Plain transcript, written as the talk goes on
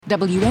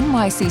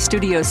WNYC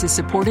Studios is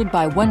supported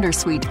by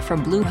Wondersuite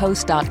from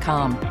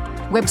Bluehost.com.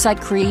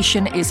 Website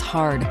creation is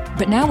hard,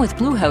 but now with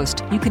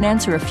Bluehost, you can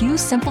answer a few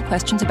simple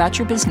questions about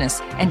your business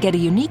and get a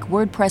unique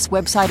WordPress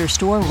website or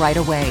store right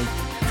away.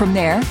 From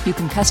there, you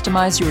can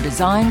customize your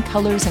design,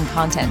 colors, and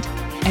content.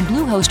 And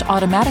Bluehost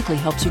automatically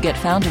helps you get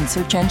found in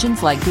search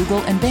engines like Google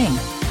and Bing.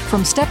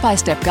 From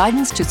step-by-step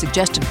guidance to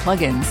suggested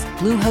plugins,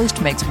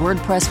 Bluehost makes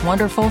WordPress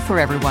wonderful for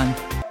everyone.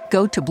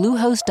 Go to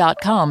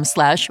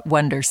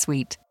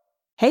bluehost.com/wondersuite.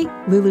 Hey,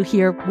 Lulu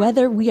here.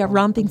 Whether we are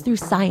romping through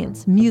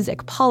science,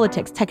 music,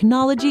 politics,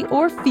 technology,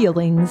 or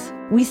feelings,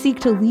 we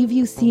seek to leave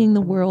you seeing the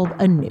world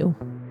anew.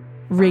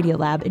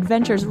 Radiolab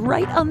adventures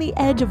right on the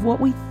edge of what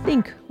we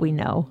think we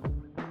know.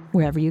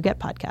 Wherever you get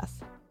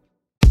podcasts.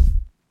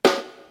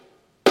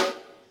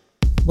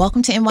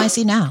 Welcome to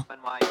NYC Now,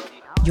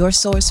 your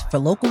source for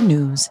local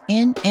news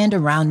in and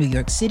around New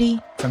York City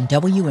from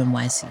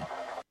WNYC.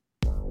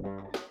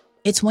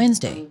 It's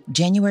Wednesday,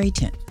 January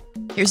 10th.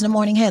 Here's the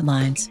morning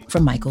headlines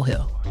from Michael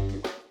Hill.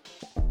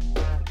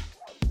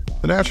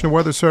 The National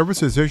Weather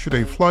Service has issued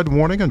a flood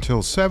warning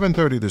until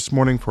 7:30 this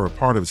morning for a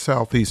part of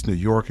southeast New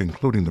York,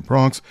 including the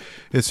Bronx.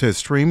 It says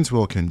streams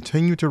will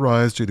continue to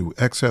rise due to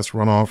excess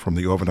runoff from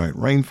the overnight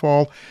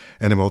rainfall,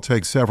 and it will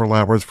take several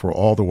hours for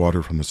all the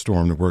water from the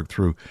storm to work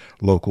through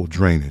local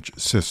drainage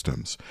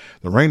systems.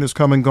 The rain has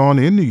come and gone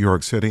in New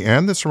York City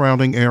and the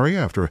surrounding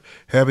area after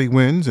heavy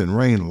winds and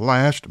rain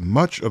lashed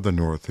much of the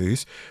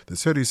Northeast. The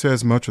city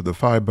says much of the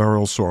 5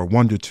 boroughs saw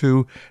 1 to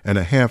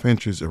 2.5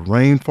 inches of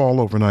rainfall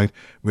overnight,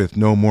 with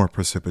no more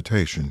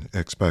precipitation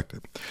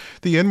expected.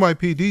 The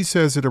NYPD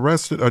says it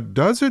arrested a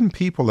dozen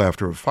people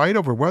after a fight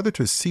over whether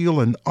to seal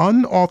an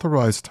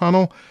unauthorized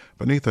tunnel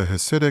beneath a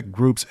Hasidic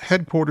group's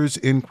headquarters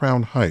in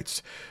Crown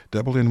Heights.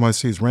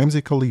 WNYC's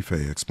Ramsey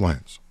Khalife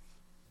explains.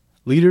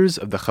 Leaders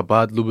of the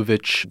Chabad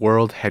Lubavitch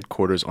World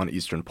Headquarters on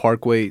Eastern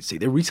Parkway say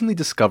they recently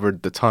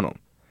discovered the tunnel.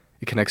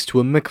 It connects to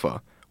a mikveh,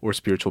 or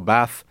spiritual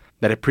bath,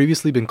 that had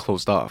previously been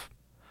closed off.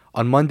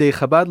 On Monday,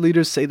 Chabad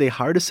leaders say they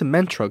hired a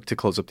cement truck to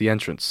close up the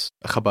entrance.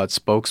 A Chabad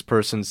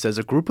spokesperson says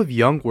a group of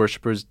young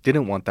worshippers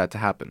didn't want that to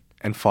happen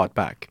and fought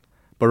back.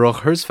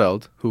 Baruch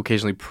Herzfeld, who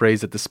occasionally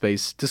prays at the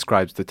space,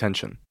 describes the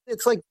tension.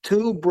 It's like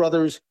two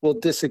brothers will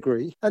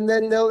disagree, and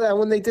then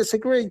when they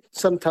disagree,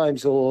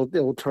 sometimes it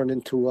will turn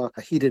into a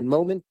heated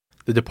moment.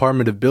 The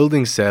Department of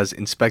Buildings says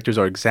inspectors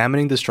are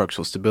examining the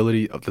structural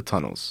stability of the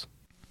tunnels.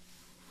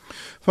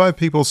 5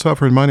 people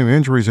suffered minor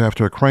injuries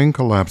after a crane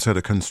collapse at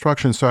a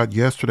construction site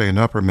yesterday in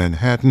Upper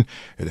Manhattan.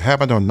 It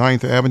happened on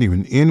 9th Avenue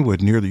in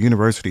Inwood near the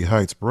University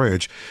Heights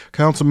Bridge.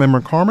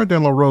 Councilmember Carmen De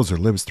La Rosa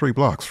lives 3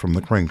 blocks from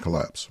the crane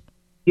collapse.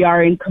 We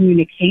are in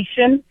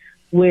communication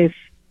with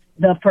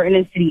the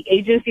pertinent city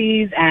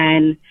agencies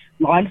and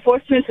law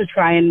enforcement to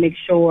try and make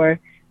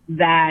sure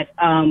that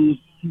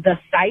the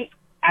site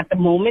at the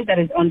moment that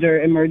is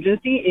under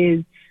emergency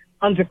is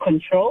under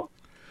control.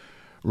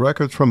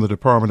 Records from the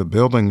Department of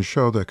Buildings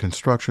show the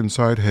construction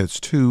site has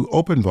 2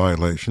 open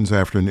violations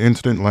after an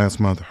incident last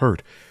month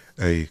hurt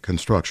a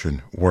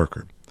construction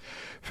worker.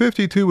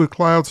 52 with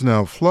clouds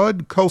now.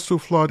 Flood, coastal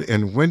flood,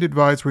 and wind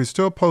advisory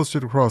still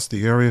posted across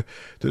the area.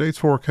 Today's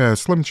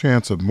forecast, slim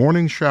chance of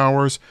morning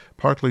showers,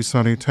 partly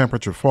sunny,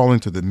 temperature falling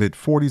to the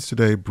mid-40s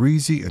today,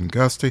 breezy and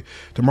gusty.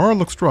 Tomorrow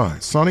looks dry,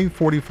 sunny,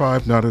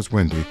 45, not as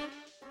windy.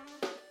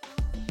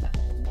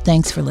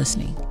 Thanks for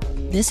listening.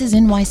 This is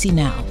NYC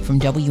Now from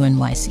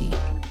WNYC.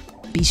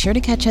 Be sure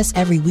to catch us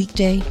every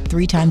weekday,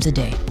 3 times a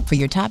day, for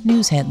your top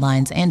news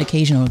headlines and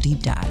occasional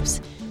deep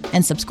dives.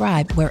 And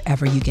subscribe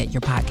wherever you get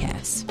your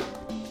podcasts.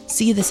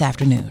 See you this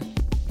afternoon.